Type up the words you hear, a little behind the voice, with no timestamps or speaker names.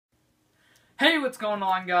Hey, what's going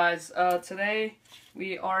on, guys? Today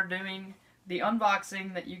we are doing the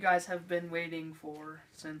unboxing that you guys have been waiting for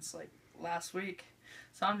since like last week.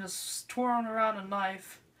 So I'm just twirling around a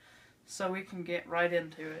knife so we can get right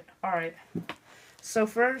into it. Alright, so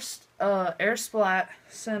first, Airsplat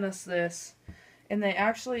sent us this, and they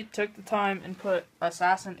actually took the time and put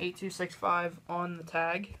Assassin 8265 on the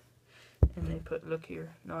tag. And they put, look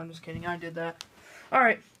here. No, I'm just kidding, I did that.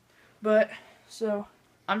 Alright, but, so,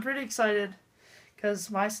 I'm pretty excited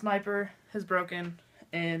because my sniper has broken,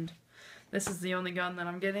 and this is the only gun that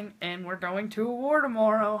I'm getting, and we're going to a war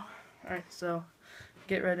tomorrow. Alright, so,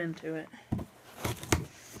 get right into it.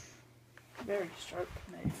 Very sharp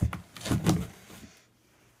knife.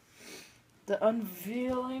 The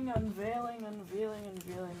unveiling.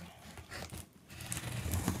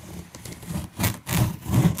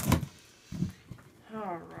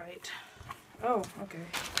 Alright. Oh, okay.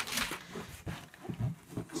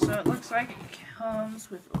 So it looks like it comes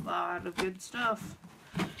with a lot of good stuff.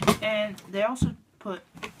 And they also put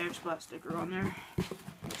Airsplat sticker on there,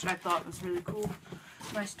 which I thought was really cool.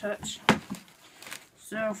 Nice touch.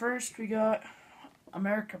 So first we got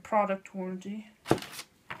America product warranty.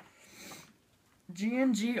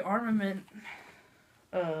 G&G armament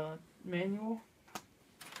manual.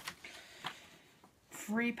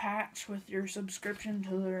 Free patch with your subscription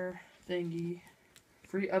to their thingy.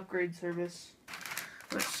 Free upgrade service,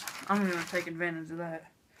 which I'm going to take advantage of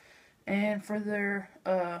that. And for their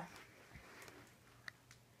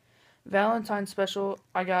Valentine's special,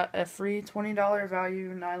 I got a free $20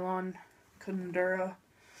 value nylon Condura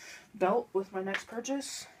belt with my next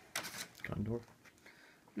purchase. Condor?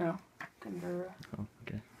 No, Condura. Oh,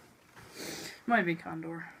 okay. Might be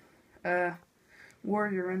Condor.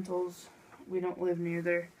 Warrior Rentals. We don't live near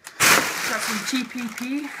there. Got some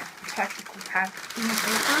TPP, tactical packing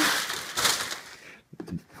paper.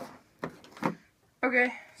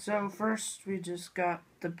 Okay, so first we just got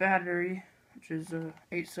the battery, which is a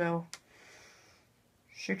 8-cell,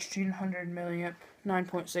 1600 milliamp,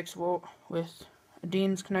 9.6 volt with a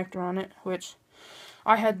Dean's connector on it, which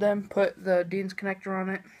I had them put the Dean's connector on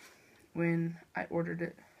it when I ordered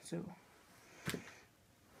it. So,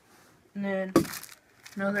 and then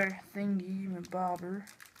another thingy bobber.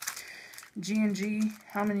 G&G,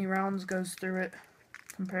 how many rounds goes through it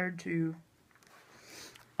compared to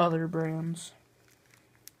other brands?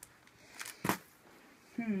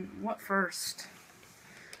 What first?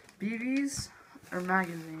 BBs or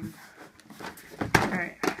magazine?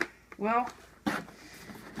 Alright, well,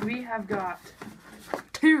 we have got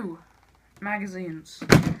 2 magazines.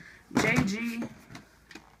 JG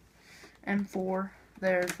M4,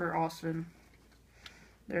 there for Austin.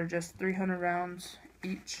 They're just 300 rounds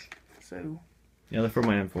each, so... Yeah, they're for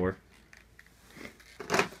my M4.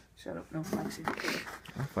 Shut up, no, Maxie.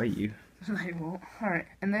 I'll fight you. They won't. Alright,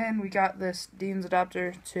 and then we got this Dean's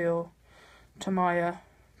adapter to Tamiya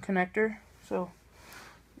connector, so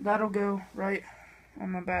that'll go right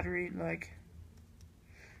on my battery, like,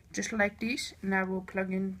 just like this, and that will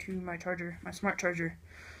plug into my charger, my smart charger.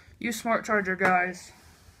 Use smart charger, guys.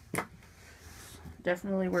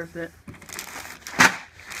 Definitely worth it.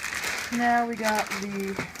 Now we got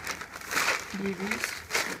the BBs.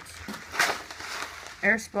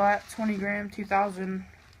 Airsplat 20 gram 2000,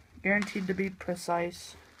 guaranteed to be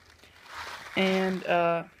precise. And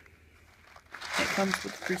it comes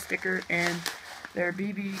with a free sticker and their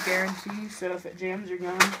BB guarantee, so if it jams your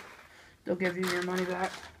gun, they'll give you your money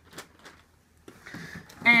back.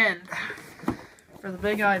 And for the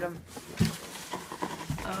big item,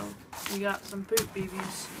 we got some poop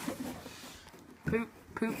BBs.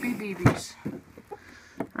 Poopy BBs.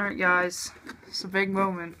 Alright guys, it's a big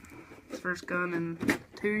moment. First gun in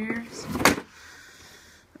 2 years.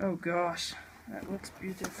 Oh gosh, that looks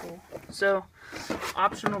beautiful. So,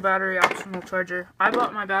 optional battery, optional charger. I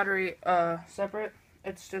bought my battery separate.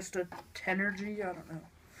 It's just a Tenergy, I don't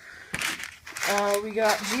know. We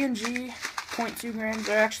got G&G 0.2 grams.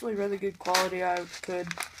 They're actually really good quality. I could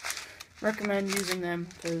recommend using them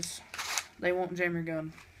because they won't jam your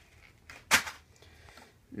gun.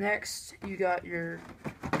 Next, you got your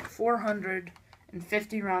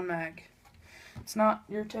 450 round mag. It's not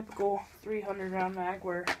your typical 300 round mag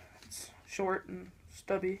where it's short and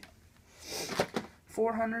stubby.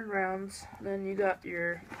 400 rounds. Then you got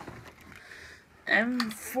your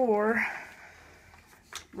M4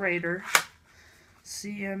 Raider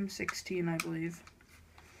CM16, I believe.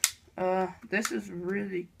 This is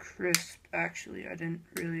really crisp, actually. I didn't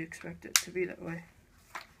really expect it to be that way.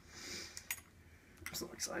 I'm so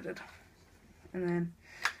excited. And then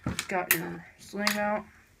got your sling mount.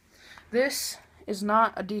 This is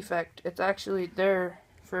not a defect. It's actually there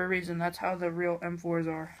for a reason. That's how the real M4s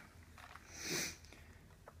are.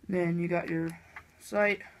 Then you got your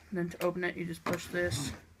sight. Then to open it, you just push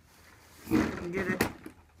this and get it.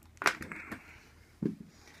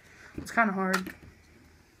 It's kind of hard.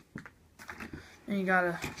 And you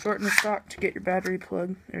gotta shorten the stock to get your battery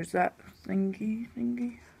plug. There's that thingy.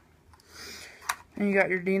 And you got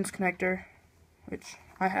your Dean's connector, which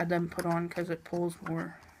I had them put on because it pulls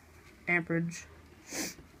more amperage.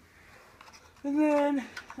 And then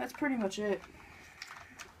that's pretty much it.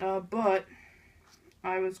 But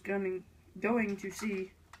I was going to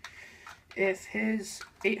see if his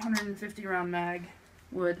 850 round mag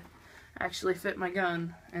would actually fit my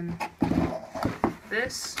gun, and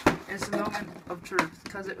this is the moment of truth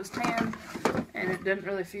because it was tan and it didn't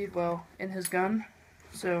really feed well in his gun,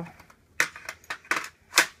 so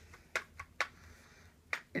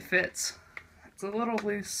it fits. It's a little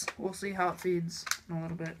loose. We'll see how it feeds in a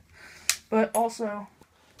little bit. But also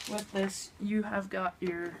with this, you have got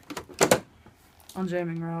your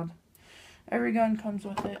unjamming rod. Every gun comes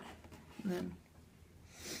with it. And then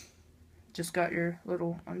just got your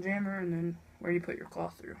little unjammer and then where you put your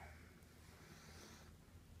cloth through.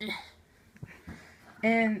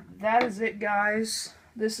 And that is it, guys.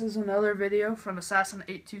 This is another video from Assassin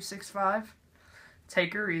 8265.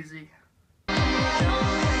 Take her easy.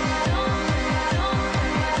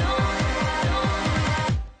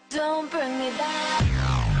 Don't bring me back.